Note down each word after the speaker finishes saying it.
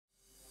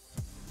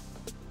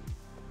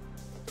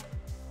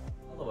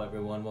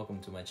everyone, welcome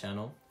to my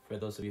channel. For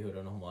those of you who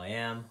don't know who I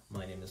am,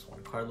 my name is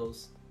Juan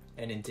Carlos,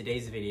 and in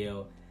today's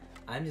video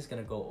I'm just going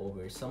to go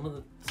over some of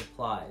the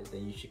supplies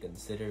that you should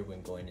consider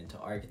when going into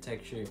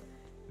architecture,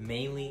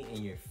 mainly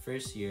in your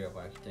first year of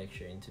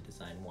architecture into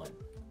Design 1.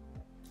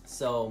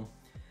 So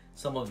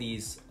some of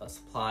these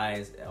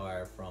supplies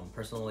are from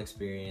personal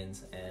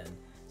experience and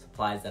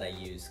supplies that I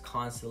use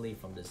constantly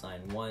from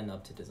Design 1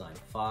 up to Design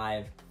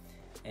 5.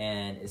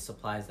 And it's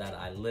supplies that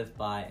I live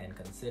by and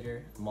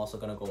consider. I'm also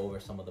going to go over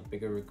some of the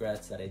bigger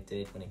regrets that I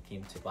did when it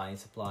came to buying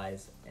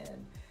supplies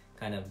and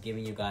kind of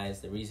giving you guys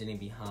the reasoning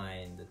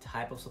behind the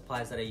type of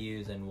supplies that I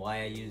use and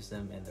why I use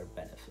them and their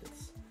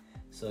benefits.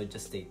 So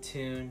just stay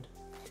tuned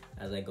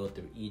as I go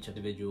through each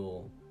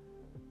individual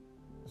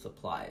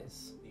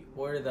supplies. The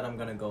order that I'm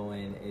going to go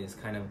in is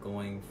kind of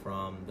going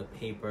from the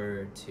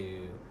paper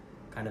to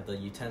kind of the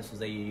utensils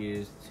that you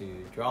use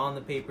to draw on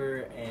the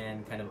paper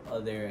and kind of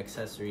other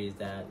accessories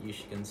that you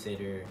should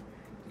consider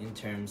in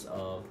terms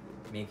of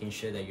making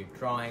sure that your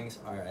drawings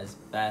are as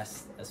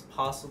best as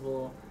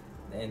possible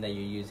and that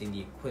you're using the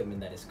equipment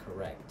that is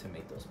correct to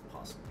make those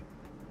possible.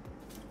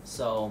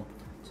 So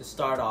to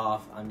start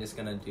off, I'm just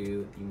gonna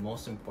do the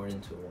most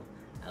important tool,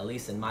 at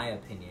least in my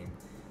opinion,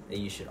 that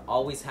you should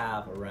always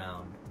have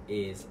around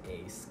is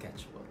a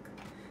sketchbook.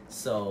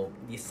 So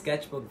the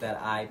sketchbook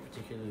that I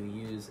particularly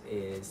use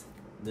is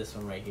this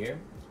one right here.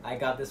 I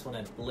got this one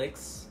at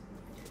Blix,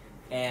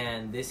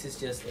 and this is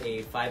just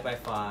a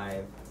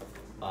 5x5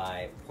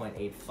 by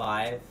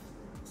 0.85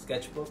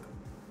 sketchbook.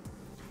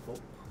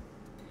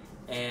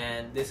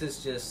 And this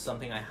is just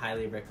something I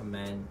highly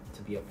recommend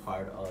to be a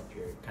part of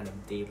your kind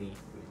of daily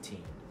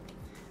routine.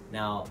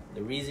 Now,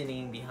 the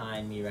reasoning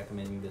behind me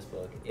recommending this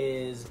book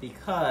is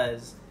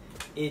because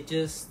it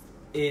just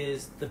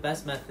is the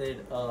best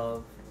method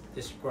of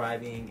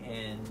describing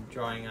and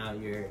drawing out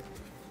your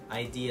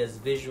ideas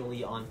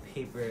visually on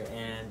paper,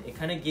 and it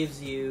kind of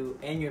gives you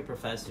and your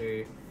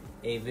professor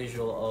a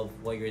visual of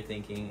what you're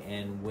thinking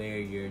and where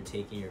you're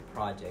taking your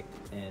project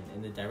and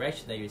in the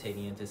direction that you're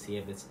taking it to see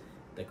if it's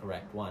the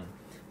correct one.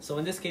 So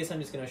in this case, I'm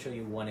just going to show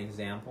you one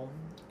example,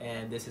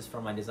 and this is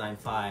from my Design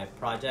 5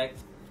 project,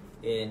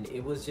 and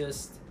it was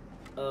just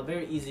a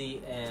very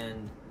easy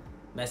and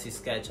messy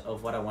sketch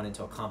of what I wanted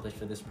to accomplish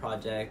for this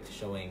project,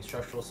 showing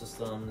structural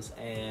systems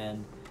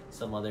and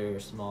some other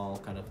small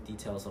kind of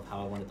details of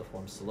how I wanted the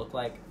forms to look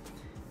like.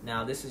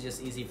 Now this is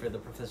just easy for the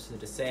professor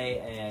to say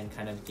and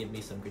kind of give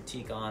me some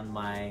critique on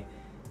my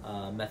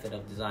method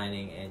of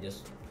designing and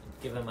just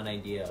give him an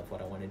idea of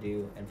what I want to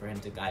do and for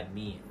him to guide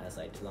me as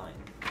I design.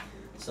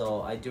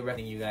 So I do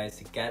recommend you guys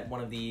to get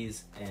one of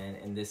these, and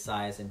in this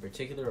size in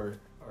particular,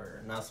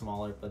 or not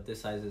smaller, but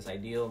this size is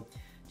ideal,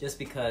 just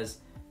because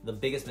the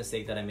biggest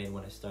mistake that I made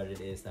when I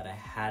started is that I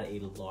had a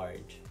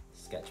large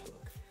sketchbook.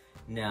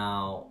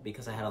 Now,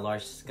 because I had a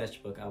large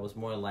sketchbook, I was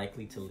more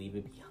likely to leave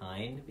it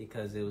behind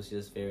because it was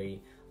just very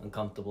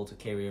uncomfortable to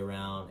carry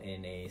around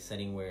in a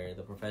setting where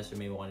the professor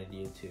may wanted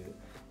you to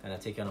kind of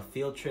take you on a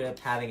field trip.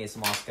 Having a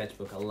small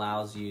sketchbook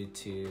allows you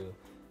to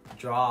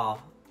draw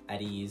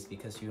at ease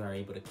because you are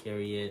able to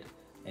carry it,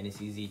 and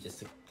it's easy just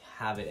to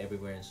have it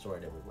everywhere and store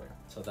it everywhere.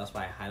 So that's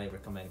why I highly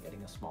recommend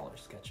getting a smaller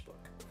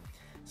sketchbook.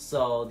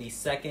 So the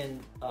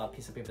second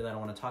piece of paper that I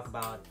want to talk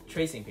about,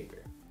 tracing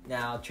paper.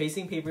 Now,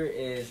 tracing paper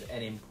is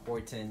an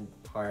important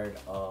part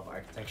of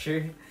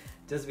architecture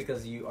just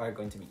because you are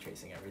going to be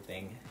tracing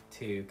everything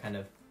to kind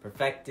of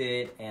perfect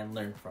it and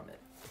learn from it.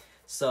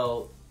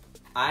 So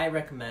I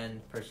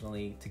recommend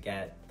personally to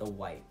get the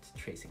white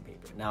tracing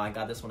paper. Now, I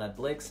got this one at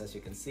Blix, as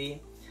you can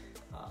see.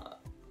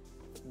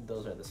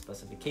 Those are the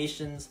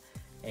specifications,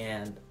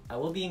 and I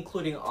will be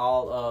including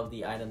all of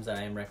the items that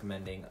I am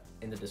recommending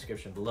in the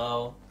description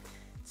below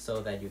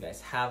so that you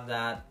guys have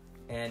that.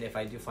 And if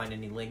I do find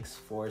any links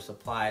for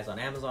supplies on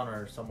Amazon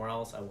or somewhere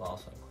else, I will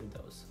also include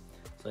those.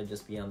 So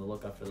just be on the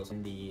lookout for those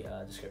in the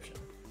description.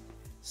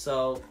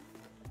 So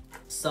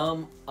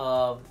some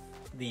of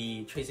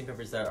the tracing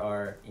papers that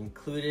are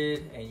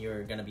included, and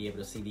you're gonna be able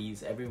to see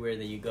these everywhere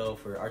that you go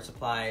for art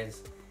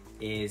supplies,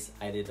 is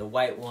either the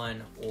white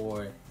one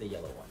or the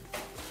yellow one.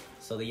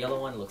 So the yellow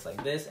one looks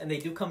like this, and they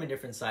do come in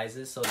different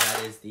sizes, so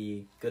that is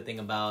the good thing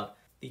about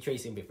the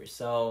tracing paper.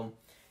 So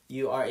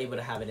you are able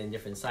to have it in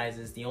different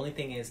sizes. The only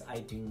thing is I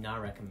do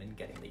not recommend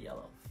getting the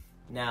yellow.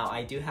 Now,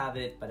 I do have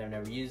it, but I've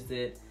never used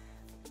it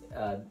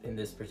in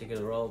this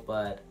particular role,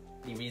 but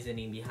the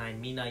reasoning behind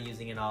me not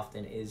using it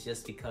often is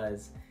just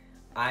because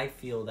I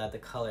feel that the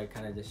color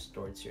kind of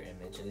distorts your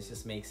image, and it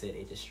just makes it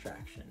a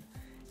distraction.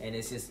 And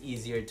it's just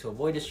easier to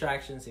avoid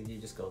distractions if you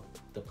just go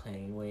the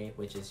plain way,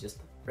 which is just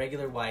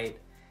regular white,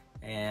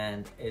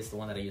 and is the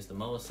one that I use the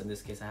most. In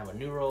this case, I have a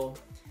new roll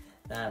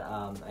that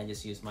I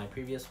just used my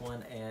previous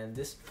one, and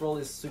this roll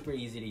is super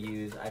easy to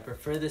use. I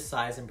prefer this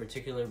size in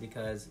particular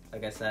because,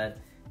 like I said,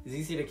 it's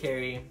easy to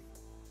carry,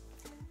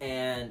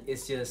 and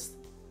it's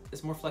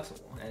more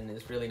flexible, and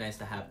it's really nice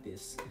to have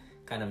this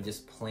kind of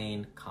just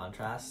plain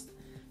contrast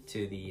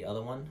to the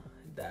other one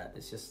that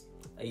is just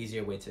an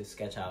easier way to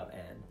sketch out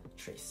and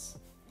trace.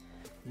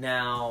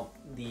 Now,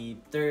 the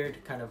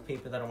third kind of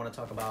paper that I want to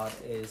talk about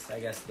is, I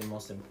guess, the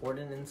most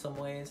important in some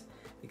ways,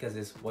 because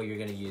it's what you're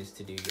going to use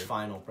to do your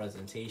final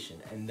presentation,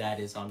 and that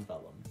is on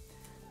Velum.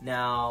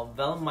 Now,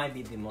 Velum might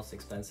be the most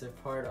expensive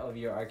part of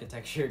your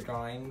architecture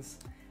drawings,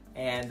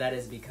 and that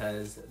is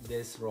because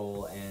this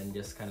roll and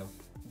just kind of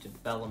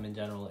Velum in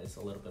general is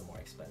a little bit more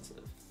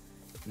expensive.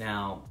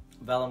 Now,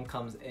 Velum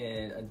comes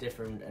in a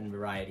different and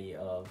variety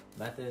of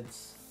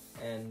methods,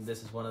 and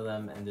this is one of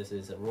them, and this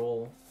is a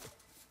roll.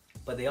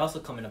 But they also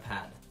come in a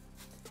pad,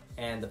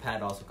 and the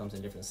pad also comes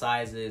in different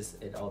sizes.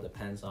 It all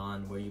depends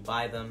on where you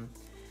buy them,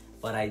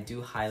 but I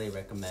do highly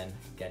recommend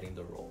getting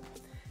the roll.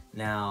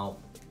 Now,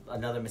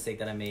 another mistake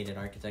that I made in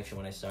architecture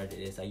when I started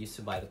is I used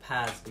to buy the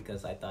pads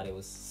because I thought it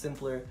was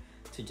simpler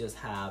to just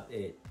have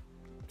it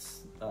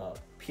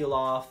peel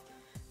off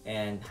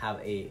and have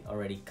a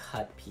already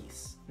cut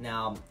piece.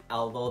 Now,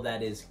 although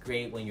that is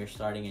great when you're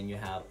starting and you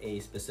have a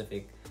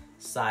specific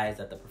size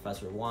that the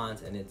professor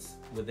wants and it's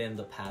within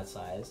the pad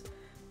size,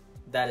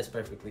 that is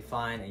perfectly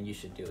fine and you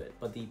should do it.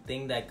 But the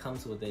thing that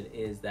comes with it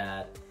is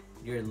that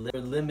you're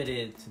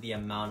limited to the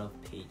amount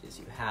of pages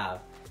you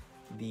have.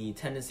 The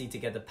tendency to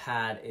get the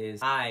pad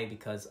is high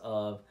because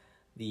of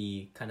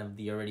the kind of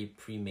the already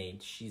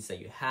pre-made sheets that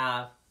you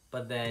have,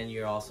 but then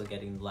you're also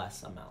getting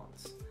less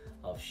amounts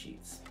of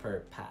sheets per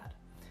pad.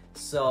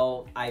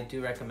 So I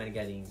do recommend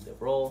getting the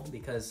roll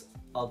because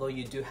although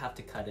you do have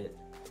to cut it,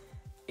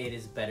 it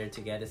is better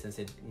to get it since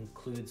it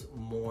includes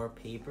more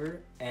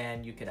paper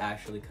and you could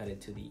actually cut it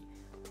to the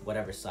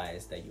whatever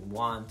size that you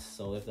want.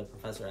 So if the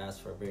professor asks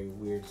for a very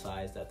weird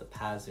size that the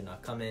pads do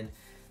not come in,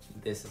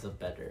 this is a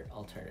better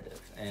alternative,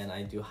 and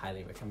I do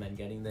highly recommend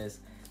getting this,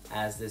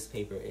 as this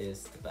paper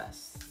is the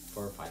best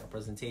for final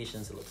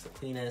presentations. It looks the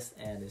cleanest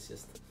and it's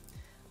just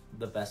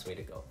the best way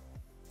to go.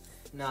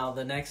 Now,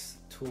 the next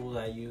tool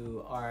that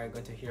you are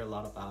going to hear a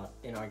lot about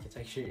in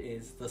architecture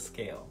is the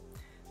scale.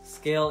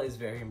 Scale is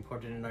very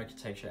important in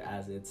architecture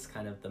as it's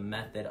kind of the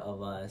method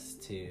of us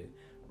to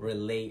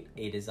relate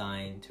a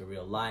design to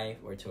real life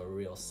or to a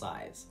real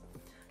size.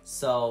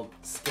 So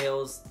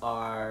scales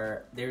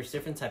are, there's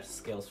different types of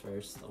scales.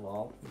 First of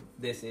all,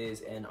 this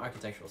is an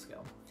architectural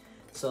scale.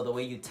 So the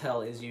way you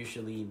tell is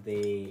usually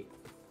they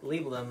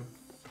label them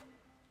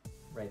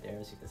right there,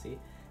 as you can see,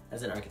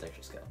 as an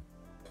architectural scale.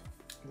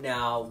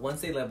 Now,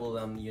 once they label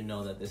them, you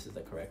know that this is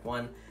the correct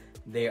one.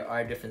 There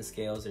are different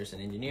scales. There's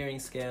an engineering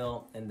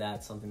scale, and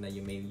that's something that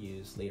you may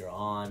use later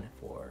on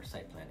for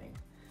site planning.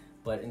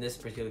 But in this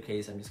particular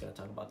case, I'm just going to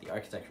talk about the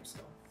architectural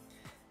scale.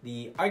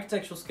 The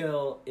architectural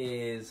scale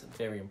is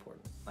very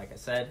important. Like I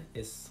said,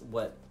 it's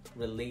what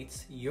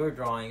relates your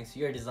drawings,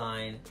 your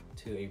design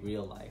to a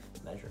real life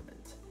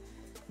measurement.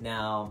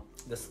 Now,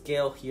 the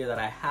scale here that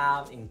I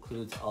have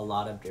includes a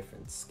lot of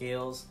different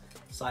scales,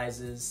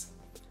 sizes,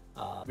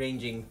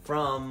 ranging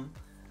from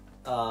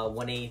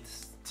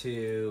 1/8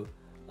 to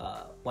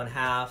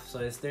 1/2. So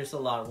there's a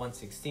lot,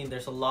 1/16.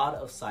 There's a lot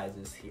of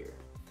sizes here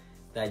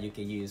that you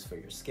can use for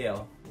your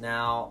scale.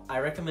 Now, I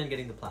recommend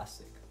getting the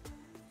plastic.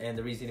 And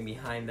the reasoning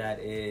behind that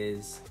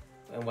is,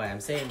 and why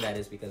I'm saying that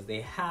is because they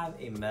have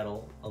a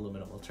metal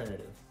aluminum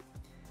alternative.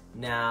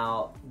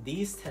 Now,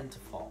 these tend to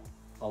fall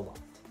a lot.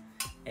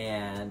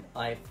 And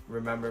I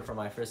remember from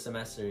my first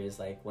semester is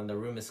like when the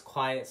room is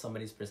quiet,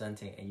 somebody's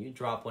presenting, and you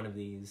drop one of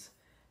these,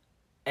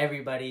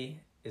 everybody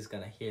is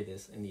gonna hear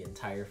this in the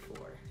entire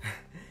floor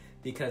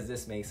because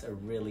this makes a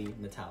really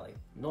metallic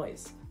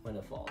noise when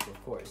it falls,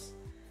 of course.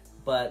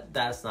 But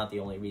that's not the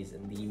only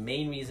reason. The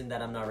main reason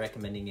that I'm not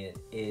recommending it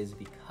is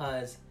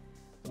because,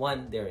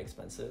 one, they're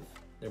expensive.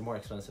 They're more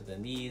expensive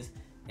than these.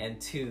 And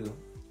two,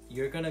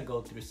 you're gonna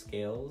go through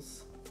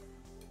scales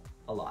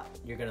a lot.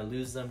 You're gonna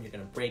lose them, you're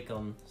gonna break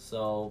them.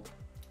 So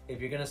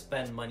if you're gonna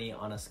spend money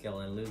on a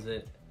scale and lose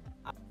it,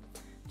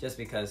 just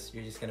because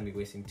you're just gonna be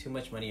wasting too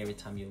much money every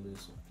time you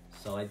lose one.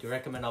 So I do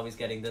recommend always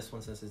getting this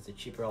one since it's the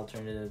cheaper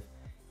alternative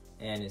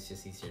and it's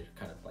just easier to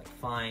kind of like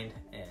find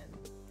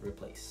and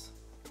replace.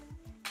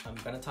 I'm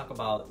going to talk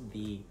about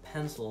the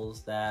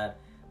pencils that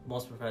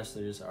most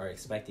professors are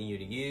expecting you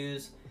to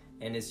use,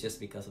 and it's just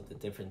because of the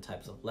different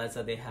types of leads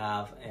that they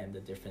have and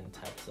the different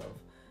types of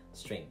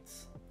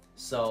strengths.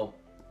 So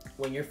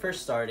when you're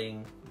first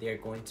starting, they're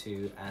going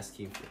to ask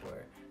you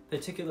for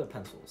particular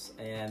pencils,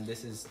 and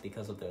this is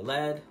because of their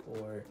lead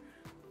or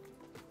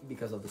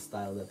because of the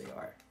style that they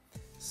are.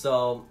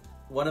 So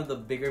one of the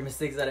bigger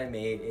mistakes that I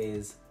made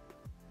is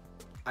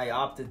I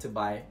opted to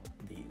buy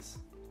these.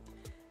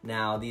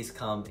 Now, these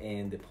come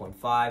in the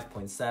 0.5,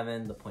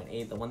 0.7, the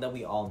 0.8, the one that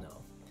we all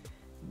know.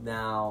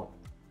 Now,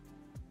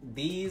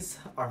 these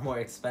are more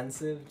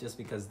expensive just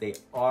because they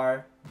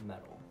are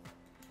metal.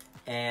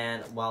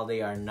 And while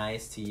they are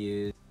nice to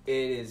use, it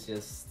is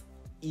just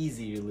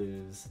easy to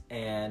lose.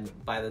 And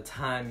by the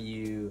time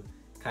you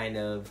kind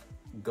of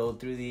go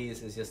through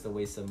these, it's just a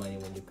waste of money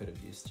when you could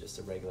have used just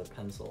a regular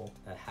pencil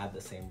that had the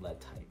same lead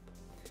type.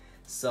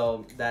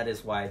 So that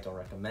is why I don't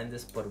recommend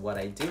this, but what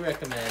I do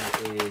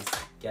recommend is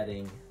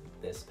getting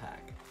this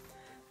pack.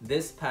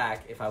 This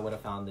pack, if I would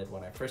have found it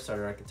when I first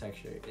started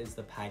architecture, is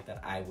the pack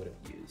that I would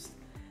have used.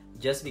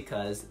 just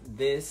because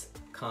this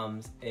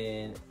comes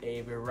in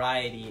a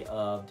variety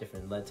of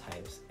different lead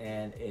types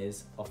and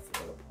is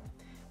affordable.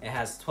 It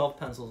has 12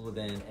 pencils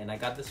within, and I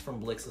got this from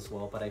Blix as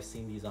well, but I've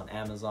seen these on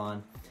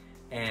Amazon,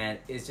 and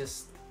it's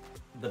just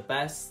the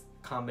best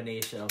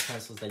combination of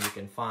pencils that you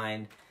can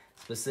find,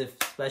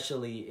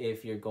 especially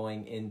if you're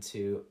going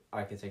into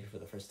architecture for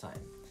the first time.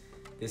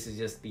 This is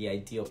just the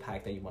ideal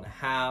pack that you want to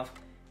have,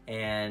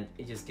 and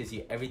it just gives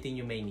you everything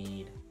you may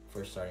need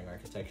for starting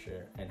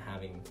architecture and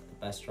having the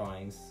best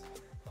drawings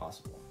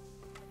possible.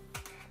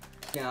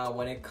 Now,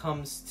 when it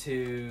comes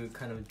to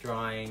kind of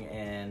drawing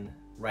and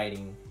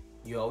writing,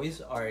 you always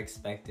are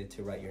expected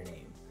to write your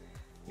name.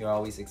 You're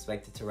always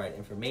expected to write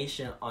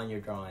information on your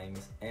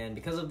drawings, and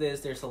because of this,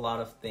 there's a lot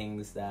of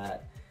things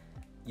that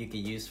you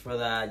could use for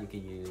that. You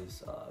could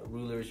use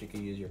rulers, you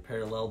could use your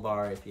parallel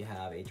bar if you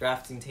have a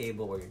drafting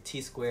table, or your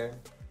T-square.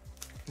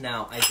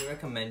 Now, I do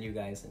recommend you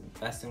guys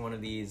invest in one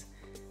of these,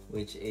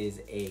 which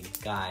is a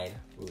guide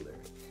ruler.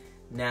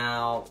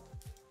 Now,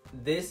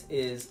 this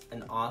is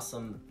an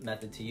awesome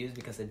method to use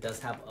because it does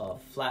have a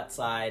flat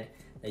side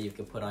that you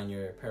can put on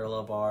your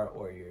parallel bar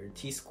or your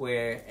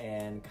T-square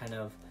and kind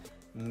of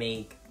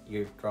make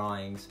your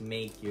drawings,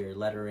 make your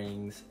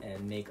letterings,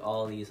 and make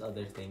all these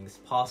other things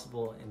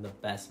possible in the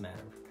best manner.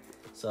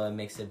 So it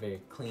makes it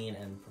very clean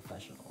and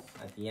professional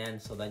at the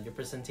end so that your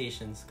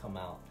presentations come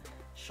out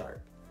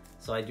sharp.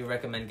 So I do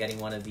recommend getting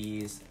one of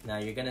these. Now,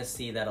 you're gonna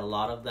see that a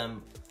lot of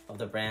them, of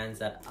the brands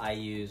that I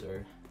use,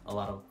 or a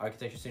lot of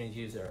architecture students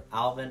use, are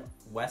Alvin,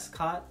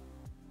 Westcott,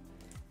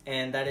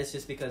 and that is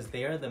just because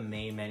they are the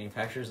main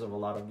manufacturers of a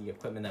lot of the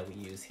equipment that we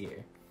use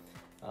here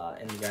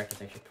in the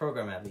architecture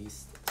program, at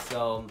least.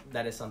 So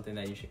that is something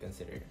that you should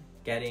consider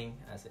getting,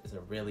 as it is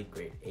a really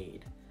great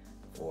aid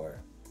for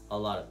a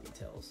lot of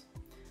details.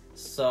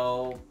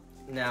 So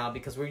now,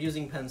 because we're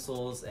using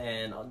pencils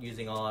and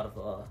using a lot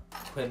of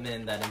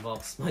equipment that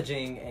involves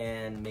smudging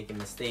and making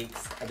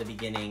mistakes at the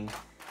beginning,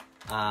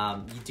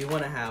 you do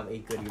want to have a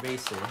good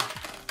eraser.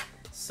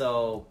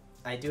 So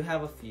I do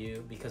have a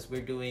few, because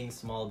we're doing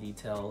small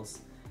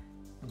details.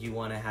 You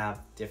want to have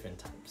different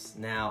types.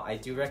 Now, I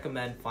do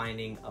recommend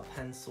finding a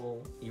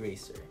pencil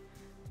eraser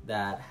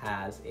that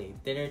has a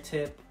thinner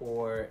tip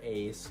or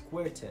a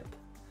square tip,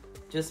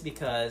 just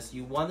because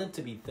you want it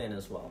to be thin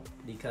as well,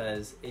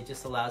 because it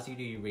just allows you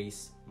to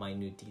erase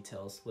minute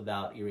details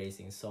without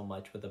erasing so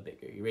much with a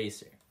bigger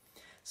eraser.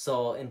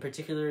 So in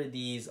particular,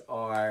 these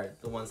are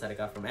the ones that I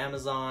got from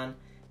Amazon,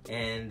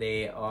 and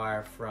they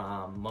are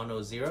from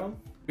Mono Zero.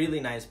 Really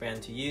nice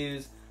brand to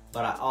use,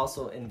 but I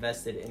also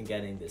invested in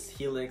getting this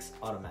Helix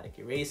automatic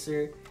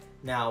eraser.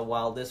 Now,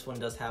 while this one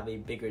does have a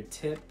bigger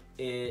tip,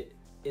 it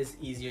is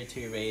easier to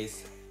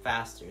erase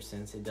faster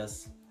since it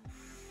does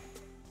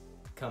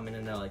come in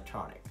an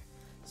electronic.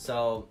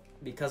 So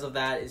because of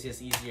that, it's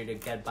just easier to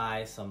get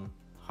by some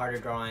harder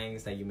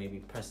drawings that you maybe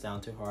press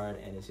down too hard,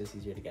 and it's just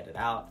easier to get it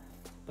out.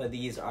 But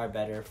these are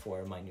better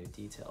for minute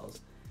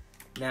details.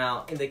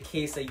 Now, in the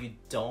case that you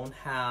don't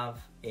have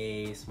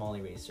a small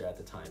eraser at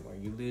the time, or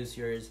you lose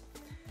yours,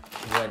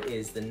 what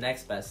is the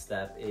next best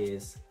step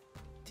is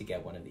to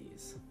get one of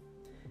these.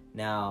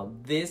 Now,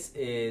 this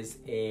is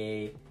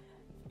a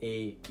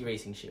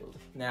erasing shield.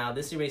 Now,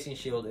 this erasing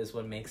shield is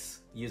what makes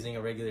using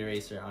a regular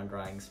eraser on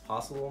drawings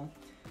possible,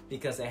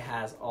 because it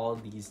has all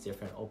these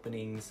different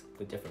openings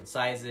with different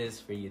sizes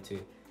for you to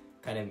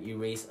kind of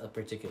erase a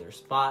particular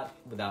spot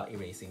without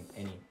erasing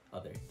any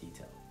other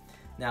detail.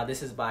 Now,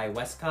 this is by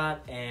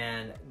Westcott,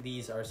 and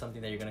these are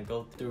something that you're gonna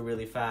go through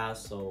really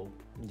fast, so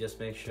just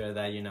make sure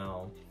that you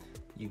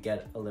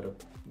get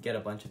a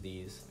bunch of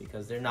these,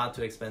 because they're not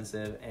too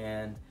expensive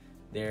and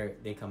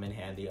they come in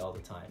handy all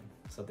the time.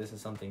 So this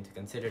is something to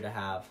consider to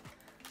have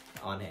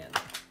on hand.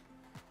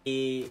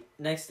 The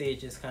next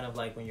stage is kind of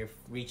like when you're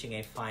reaching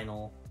a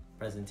final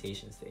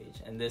presentation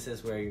stage, and this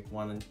is where you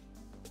want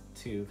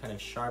to kind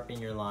of sharpen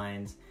your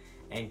lines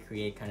and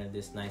create kind of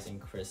this nice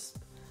and crisp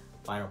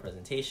final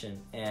presentation.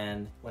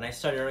 And when I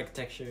started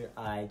architecture,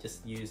 I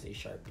just used a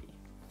Sharpie.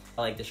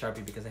 I like the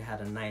Sharpie because it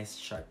had a nice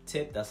sharp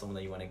tip. That's the one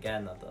that you want to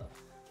get, not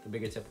the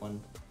bigger tip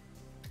one.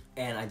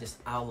 And I just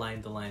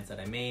outlined the lines that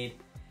I made.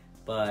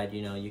 But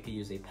you could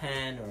use a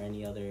pen or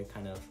any other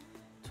kind of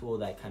tool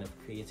that kind of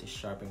creates a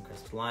sharp and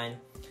crisp line.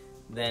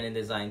 Then in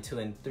design 2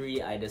 and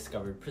 3, I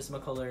discovered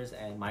Prismacolors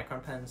and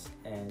Micron pens,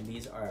 and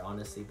these are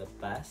honestly the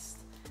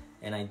best.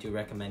 And I do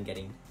recommend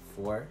getting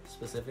 4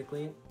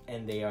 specifically,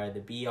 and they are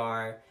the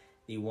BR,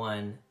 the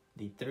 1,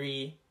 the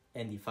 3,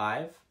 and the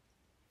 5.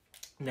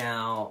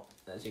 Now,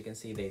 as you can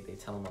see, they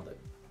tell them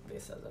they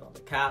says it on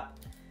the cap,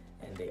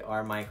 and they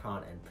are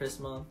Micron and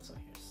Prisma. So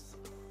here's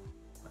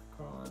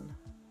Micron.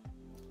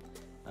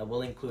 I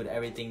will include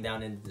everything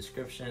down in the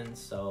description,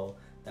 so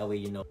that way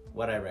you know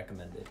what I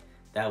recommended.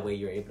 That way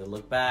you're able to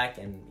look back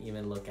and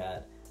even look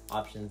at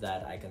options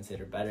that I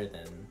consider better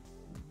than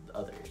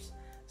others.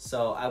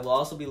 So I will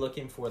also be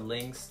looking for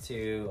links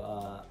to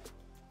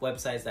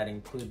websites that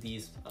include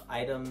these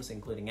items,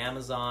 including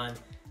Amazon,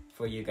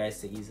 for you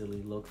guys to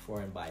easily look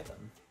for and buy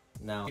them.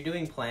 Now, if you're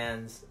doing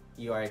plans,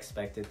 you are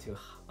expected to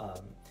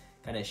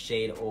kind of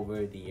shade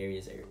over the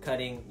areas that you're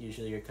cutting.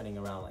 Usually you're cutting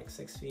around like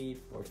 6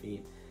 feet, 4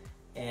 feet,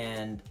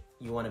 and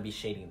you want to be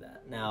shading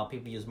that. Now,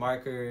 people use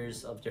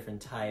markers of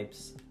different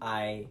types.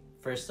 I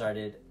first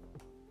started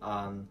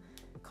on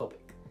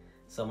Copic.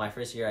 So my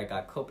first year I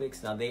got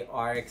Copics. Now they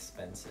are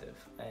expensive,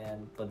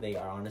 but they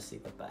are honestly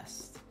the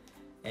best.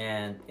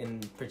 And in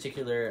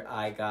particular,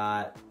 I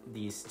got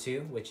these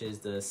two, which is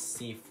the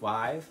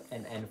C5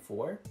 and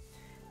N4.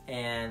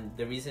 And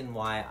the reason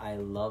why I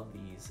love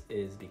these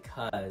is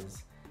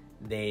because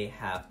they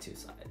have two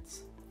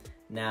sides.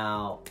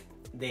 Now,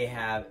 they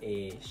have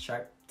a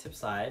sharp tip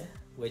side,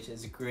 which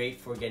is great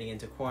for getting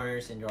into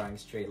corners and drawing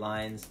straight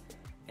lines.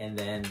 And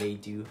then they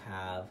do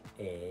have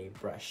a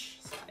brush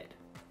side.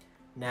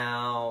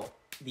 Now,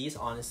 these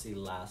honestly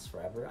last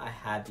forever. I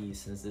had these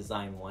since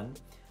design 1.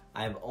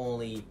 I've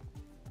only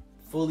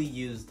fully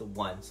used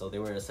one, so they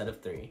were a set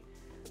of 3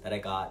 that I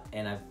got,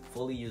 and I've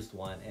fully used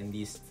one, and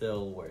these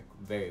still work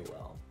very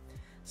well.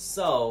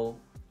 So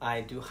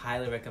I do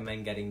highly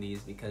recommend getting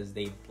these because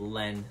they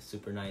blend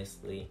super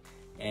nicely,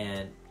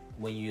 and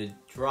when you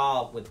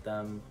draw with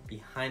them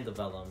behind the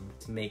vellum,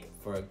 to make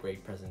for a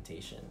great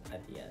presentation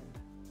at the end.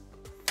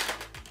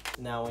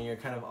 Now when you're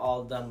kind of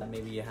all done,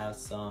 maybe you have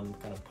some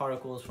kind of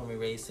particles from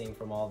erasing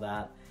from all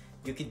that,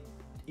 you could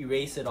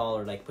erase it all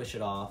or like push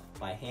it off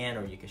by hand,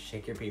 or you could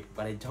shake your paper,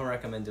 but I don't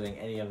recommend doing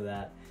any of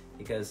that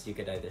because you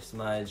could either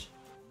smudge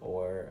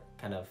or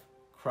kind of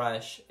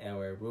crush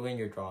or ruin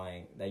your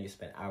drawing that you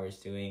spent hours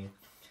doing.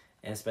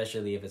 And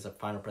especially if it's a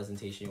final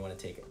presentation, you want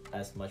to take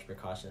as much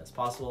precaution as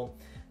possible.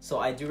 So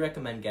I do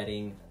recommend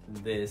getting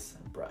this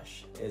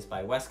brush. It's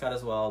by Westcott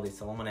as well. They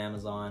sell them on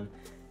Amazon,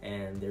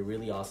 and they're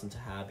really awesome to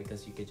have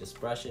because you could just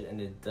brush it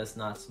and it does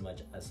not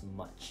smudge as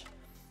much.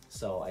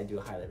 So I do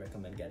highly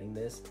recommend getting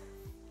this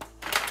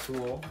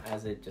tool,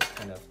 as it just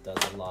kind of does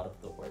a lot of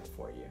the work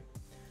for you.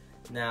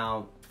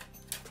 Now,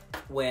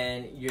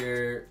 when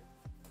you're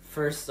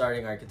first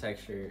starting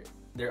architecture,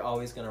 they're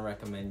always going to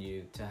recommend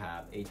you to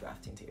have a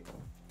drafting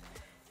table.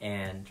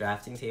 And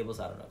drafting tables,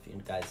 I don't know if you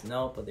guys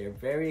know, but they're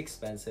very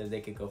expensive. They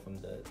could go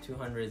from the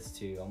 200s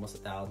to almost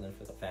 1,000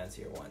 for the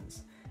fancier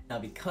ones. Now,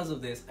 because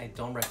of this, I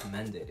don't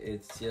recommend it.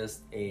 It's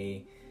just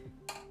a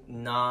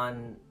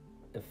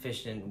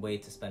non-efficient way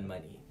to spend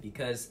money,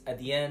 because at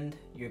the end,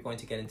 you're going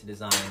to get into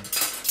design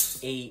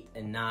 8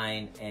 and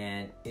 9,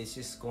 and it's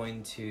just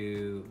going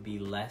to be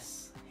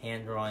less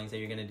hand drawings that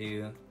you're gonna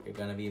do. You're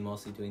gonna be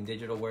mostly doing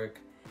digital work,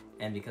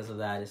 and because of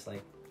that, it's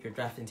like your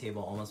drafting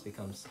table almost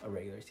becomes a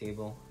regular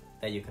table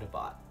that you could have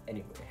bought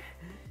anywhere.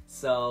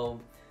 So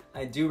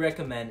I do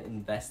recommend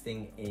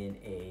investing in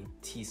a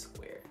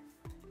T-square.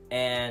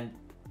 And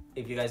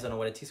if you guys don't know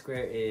what a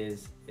T-square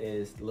is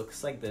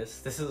looks like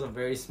this. This is a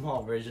very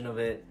small version of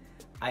it.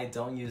 I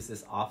don't use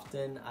this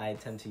often. I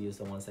tend to use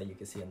the ones that you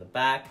can see in the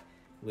back,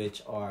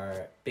 which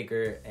are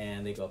bigger,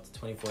 and they go up to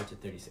 24 to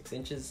 36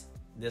 inches.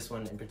 This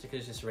one in particular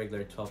is just a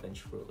regular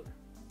 12-inch ruler.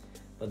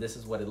 But this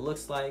is what it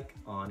looks like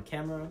on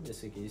camera. Just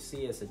so you can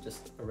see, it's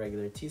just a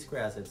regular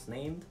T-square as it's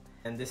named.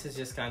 And this is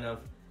just kind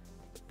of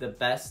the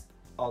best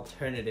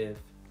alternative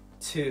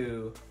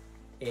to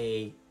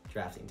a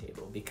drafting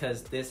table,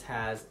 because this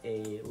has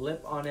a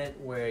lip on it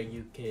where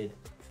you could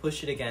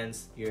push it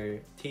against your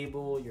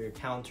table, your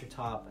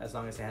countertop. As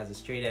long as it has a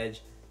straight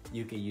edge,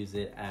 you could use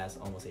it as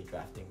almost a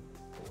drafting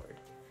board.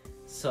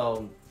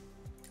 So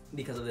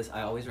because of this,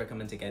 I always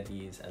recommend to get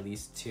these at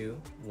least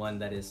 2, one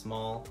that is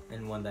small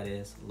and one that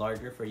is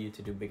larger for you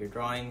to do bigger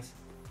drawings.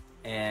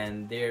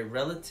 And they're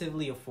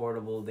relatively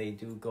affordable. They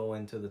do go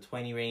into the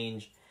 20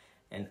 range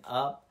and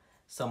up.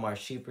 Some are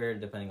cheaper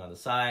depending on the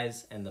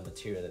size and the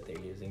material that they're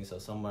using. So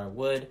some are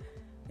wood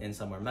and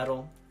some are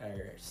metal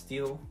or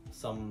steel.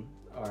 Some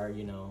are,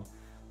 you know,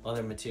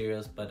 other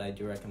materials, but I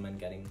do recommend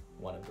getting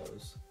one of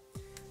those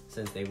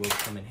since they will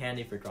come in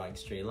handy for drawing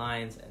straight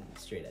lines and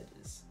straight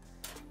edges.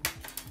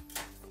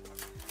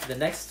 The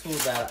next tool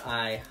that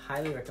I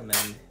highly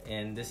recommend,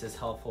 and this is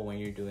helpful when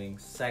you're doing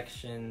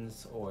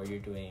sections or you're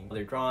doing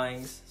other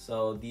drawings.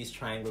 So these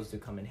triangles do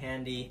come in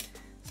handy,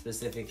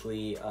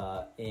 specifically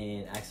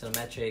in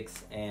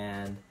axonometrics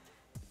and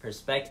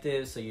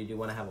perspective. So you do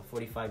want to have a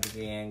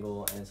 45-degree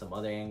angle and some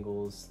other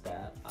angles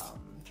that,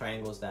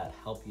 triangles that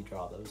help you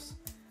draw those.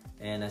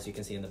 And as you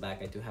can see in the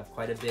back, I do have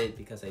quite a bit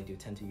because I do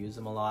tend to use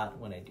them a lot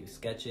when I do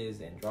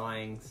sketches and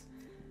drawings,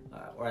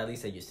 or at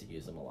least I used to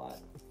use them a lot.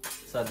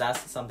 So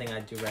that's something I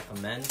do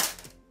recommend.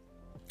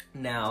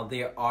 Now,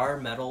 there are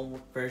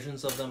metal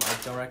versions of them. I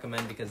don't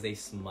recommend because they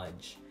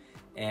smudge.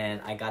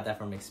 And I got that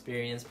from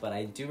experience, but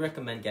I do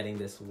recommend getting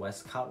this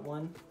Westcott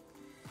one.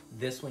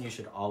 This one you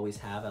should always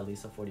have at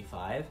least a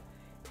 45.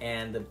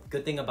 And the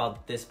good thing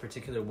about this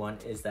particular one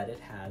is that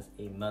it has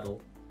a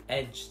metal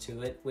edge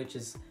to it, which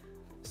is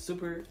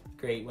super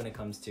great when it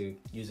comes to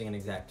using an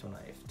X-Acto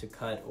knife to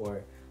cut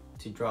or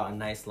to draw a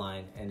nice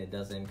line, and it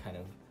doesn't kind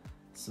of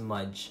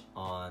smudge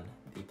on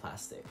the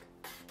plastic.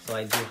 So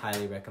I do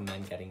highly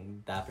recommend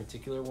getting that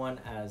particular one,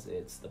 as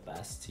it's the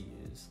best to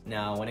use.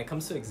 Now, when it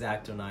comes to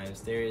X-Acto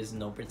knives, there is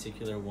no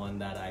particular one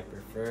that I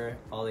prefer.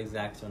 All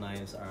X-Acto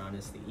knives are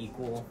honestly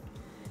equal.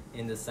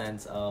 in the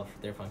sense of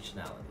their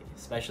functionality,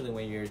 especially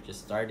when you're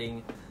just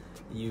starting.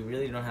 You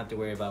really don't have to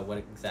worry about what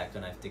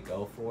X-Acto knife to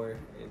go for.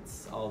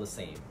 It's all the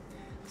same.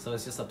 So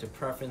it's just up to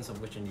preference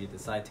of which one you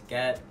decide to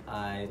get.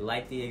 I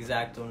like the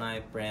X-Acto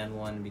knife brand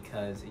one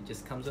because it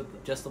just comes with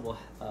adjustable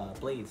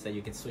blades that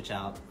you can switch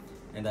out,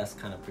 and that's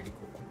kind of pretty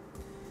cool.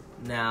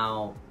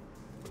 Now,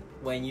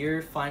 when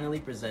you're finally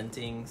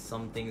presenting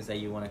some things that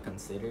you want to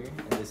consider,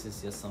 and this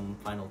is just some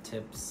final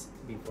tips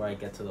before I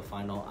get to the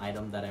final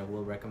item that I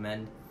will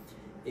recommend,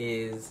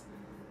 is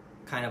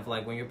kind of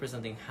like when you're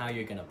presenting how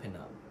you're gonna pin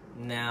up.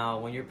 Now,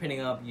 when you're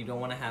pinning up, you don't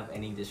want to have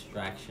any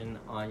distraction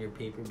on your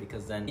paper,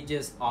 because then it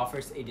just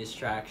offers a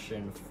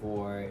distraction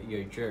for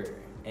your juror.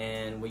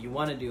 And what you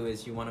want to do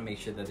is you want to make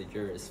sure that the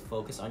juror is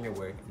focused on your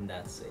work, and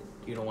that's it.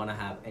 You don't want to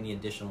have any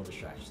additional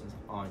distractions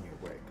on your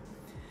work.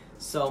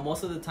 So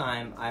most of the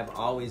time, I've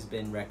always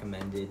been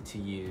recommended to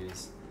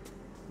use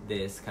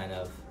this kind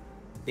of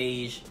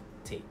beige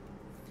tape.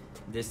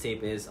 This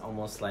tape is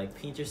almost like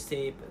painter's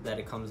tape, that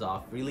it comes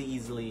off really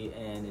easily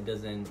and it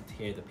doesn't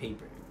tear the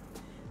paper.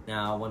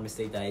 Now, one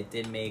mistake that I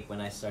did make when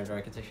I started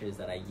architecture is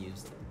that I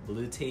used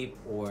blue tape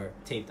or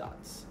tape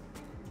dots.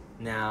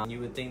 Now, you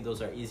would think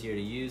those are easier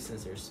to use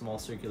since they're small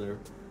circular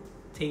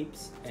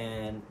tapes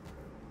and,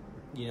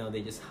 you know,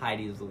 they just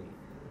hide easily.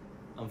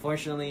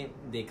 Unfortunately,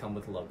 they come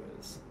with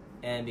logos.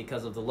 And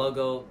because of the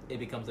logo, it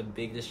becomes a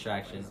big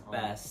distraction,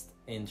 best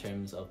in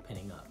terms of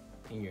pinning up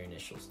in your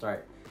initial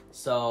start.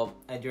 So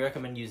I do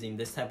recommend using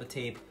this type of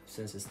tape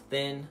since it's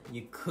thin.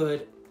 You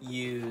could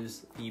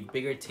use the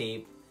bigger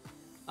tape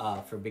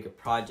for bigger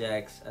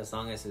projects. As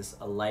long as it's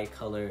a light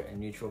color and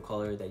neutral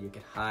color that you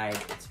can hide,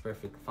 it's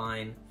perfectly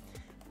fine.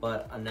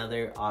 But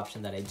another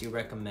option that I do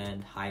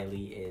recommend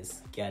highly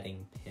is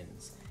getting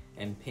pins,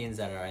 and pins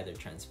that are either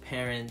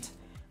transparent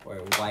or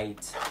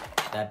white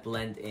that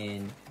blend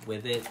in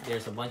with it.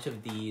 There's a bunch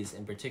of these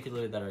in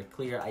particular that are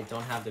clear. I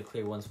don't have the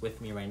clear ones with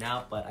me right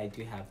now, but I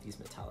do have these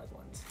metallic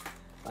ones.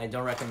 I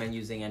don't recommend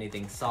using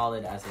anything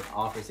solid, as it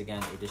offers,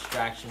 again, a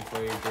distraction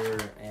for your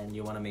juror, and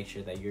you want to make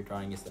sure that your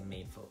drawing is the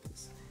main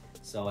focus.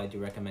 So I do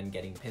recommend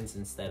getting pins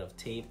instead of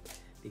tape,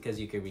 because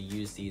you can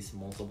reuse these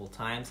multiple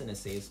times and it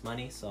saves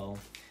money. So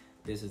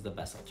this is the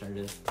best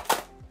alternative.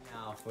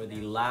 Now, for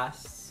the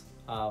last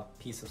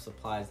piece of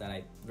supplies that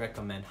I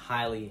recommend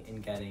highly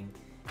in getting,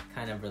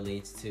 kind of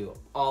relates to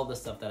all the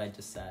stuff that I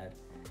just said,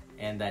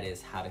 and that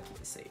is how to keep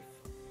it safe.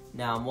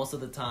 Now, most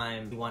of the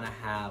time, you want to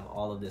have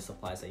all of the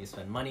supplies that you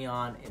spend money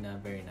on in a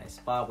very nice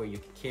spot where you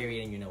can carry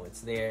it and you know it's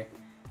there.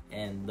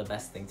 And the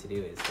best thing to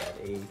do is get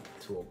a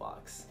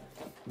toolbox.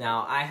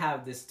 Now, I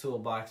have this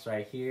toolbox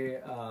right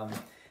here,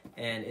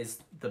 and it's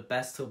the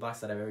best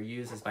toolbox that I've ever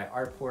used. It's by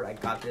Artport. I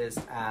got this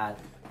at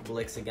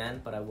Blix again,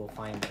 but I will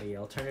find an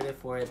alternative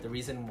for it. The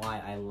reason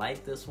why I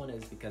like this one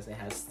is because it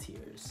has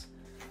tiers.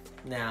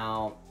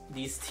 Now,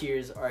 these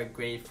tiers are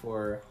great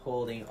for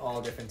holding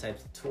all different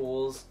types of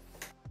tools.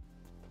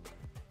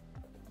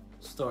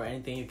 Store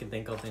anything you can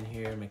think of in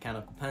here: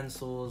 mechanical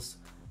pencils,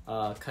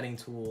 cutting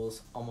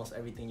tools, almost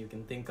everything you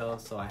can think of.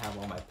 So I have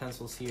all my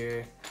pencils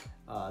here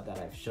that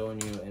I've shown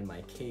you in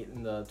my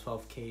in the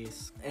 12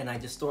 case, and I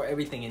just store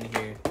everything in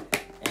here.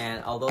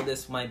 And although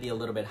this might be a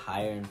little bit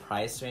higher in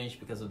price range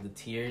because of the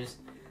tiers,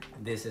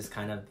 this is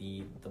kind of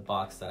the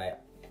box that I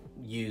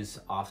use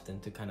often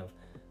to kind of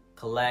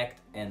collect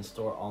and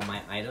store all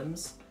my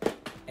items.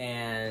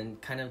 And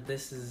kind of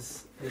this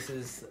is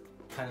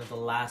kind of the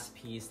last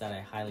piece that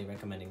I highly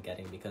recommend in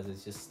getting, because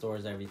it just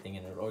stores everything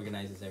and it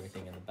organizes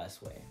everything in the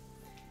best way.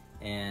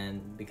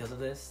 And because of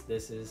this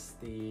is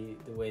the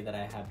way that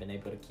I have been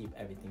able to keep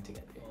everything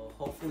together. So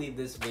hopefully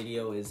this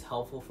video is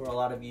helpful for a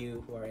lot of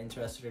you who are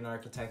interested in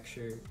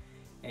architecture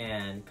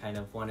and kind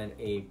of wanted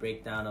a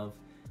breakdown of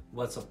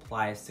what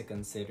supplies to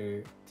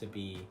consider to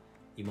be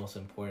the most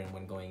important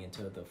when going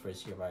into the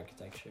first year of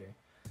architecture.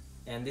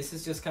 And this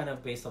is just kind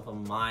of based off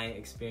of my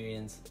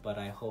experience, but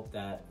I hope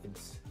that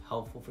it's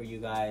helpful for you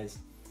guys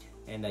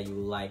and that you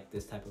like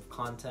this type of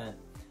content.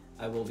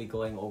 I will be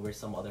going over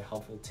some other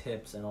helpful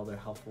tips and other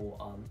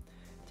helpful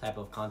type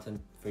of content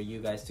for you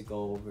guys to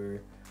go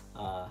over,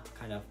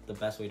 kind of the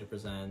best way to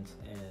present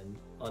and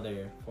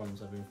other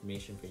forms of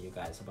information for you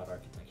guys about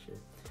architecture.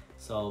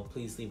 So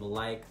please leave a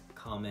like,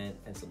 comment,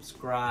 and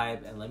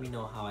subscribe, and let me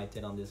know how I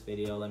did on this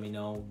video. Let me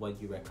know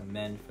what you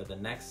recommend for the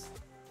next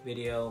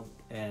video,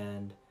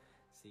 and